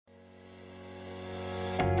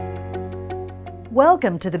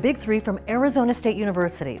Welcome to the Big Three from Arizona State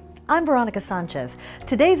University. I'm Veronica Sanchez.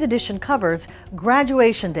 Today's edition covers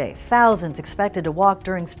Graduation Day. Thousands expected to walk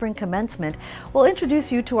during spring commencement. We'll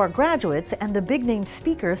introduce you to our graduates and the big-name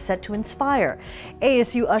speakers set to inspire.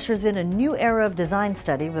 ASU ushers in a new era of design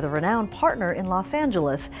study with a renowned partner in Los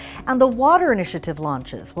Angeles. And the Water Initiative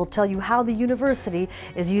launches. We'll tell you how the university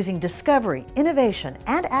is using discovery, innovation,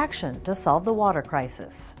 and action to solve the water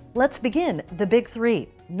crisis. Let's begin the Big Three.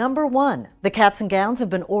 Number one, the caps and gowns have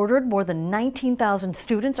been ordered. More than 19,000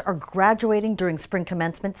 students are graduating during spring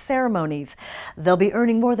commencement ceremonies. They'll be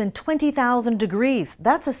earning more than 20,000 degrees.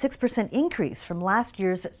 That's a 6% increase from last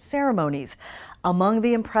year's ceremonies. Among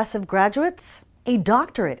the impressive graduates, a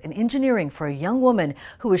doctorate in engineering for a young woman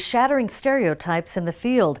who is shattering stereotypes in the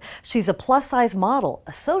field. She's a plus-size model,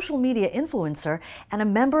 a social media influencer, and a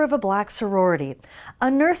member of a Black sorority. A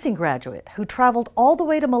nursing graduate who traveled all the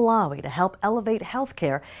way to Malawi to help elevate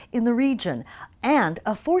healthcare in the region. And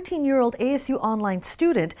a 14-year-old ASU online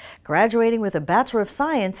student graduating with a Bachelor of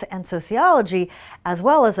Science and Sociology, as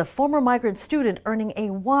well as a former migrant student earning a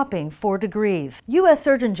whopping 4 degrees. U.S.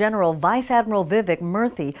 Surgeon General Vice Admiral Vivek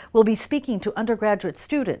Murthy will be speaking to undergraduate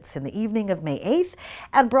students in the evening of May 8th,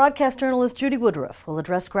 and broadcast journalist Judy Woodruff will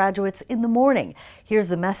address graduates in the morning. Here's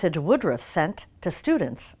the message Woodruff sent to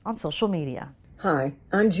students on social media. Hi,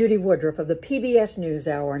 I'm Judy Woodruff of the PBS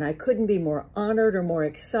NewsHour, and I couldn't be more honored or more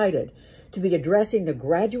excited to be addressing the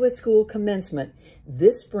graduate school commencement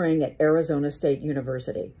this spring at Arizona State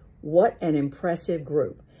University. What an impressive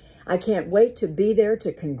group. I can't wait to be there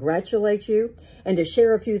to congratulate you and to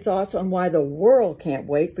share a few thoughts on why the world can't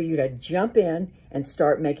wait for you to jump in and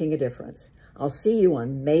start making a difference. I'll see you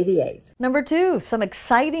on May the 8th. Number two, some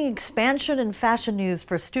exciting expansion in fashion news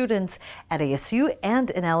for students at ASU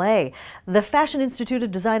and in LA. The Fashion Institute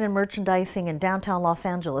of Design and Merchandising in downtown Los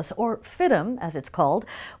Angeles, or FIDM as it's called,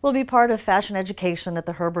 will be part of fashion education at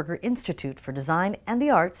the Herberger Institute for Design and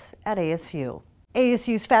the Arts at ASU.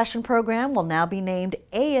 ASU's fashion program will now be named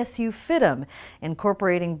ASU FIDM,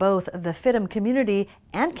 incorporating both the FIDM community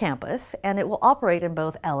and campus, and it will operate in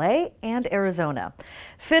both LA and Arizona.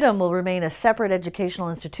 FIDM will remain a separate educational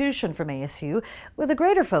institution from ASU, with a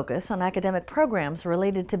greater focus on academic programs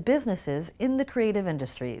related to businesses in the creative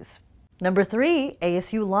industries. Number three,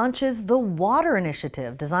 ASU launches the Water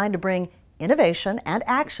Initiative, designed to bring innovation and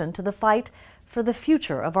action to the fight for the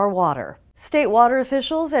future of our water. State water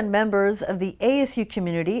officials and members of the ASU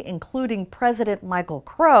community, including President Michael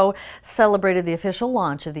Crow, celebrated the official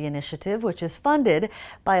launch of the initiative, which is funded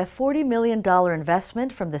by a $40 million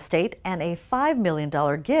investment from the state and a $5 million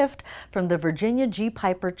gift from the Virginia G.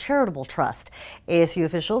 Piper Charitable Trust. ASU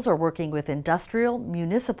officials are working with industrial,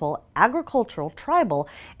 municipal, agricultural, tribal,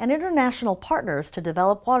 and international partners to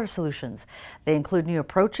develop water solutions. They include new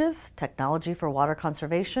approaches, technology for water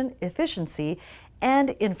conservation, efficiency,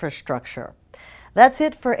 and infrastructure. That's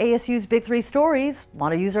it for ASU's Big Three Stories.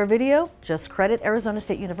 Want to use our video? Just credit Arizona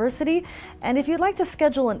State University. And if you'd like to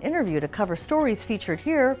schedule an interview to cover stories featured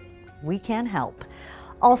here, we can help.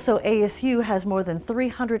 Also, ASU has more than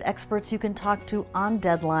 300 experts you can talk to on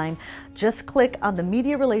deadline. Just click on the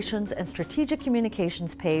Media Relations and Strategic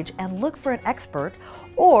Communications page and look for an expert,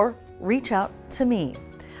 or reach out to me.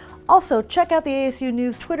 Also, check out the ASU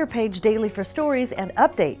News Twitter page daily for stories and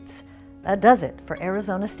updates. That does it for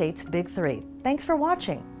Arizona State's Big Three. Thanks for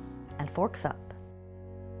watching, and forks up.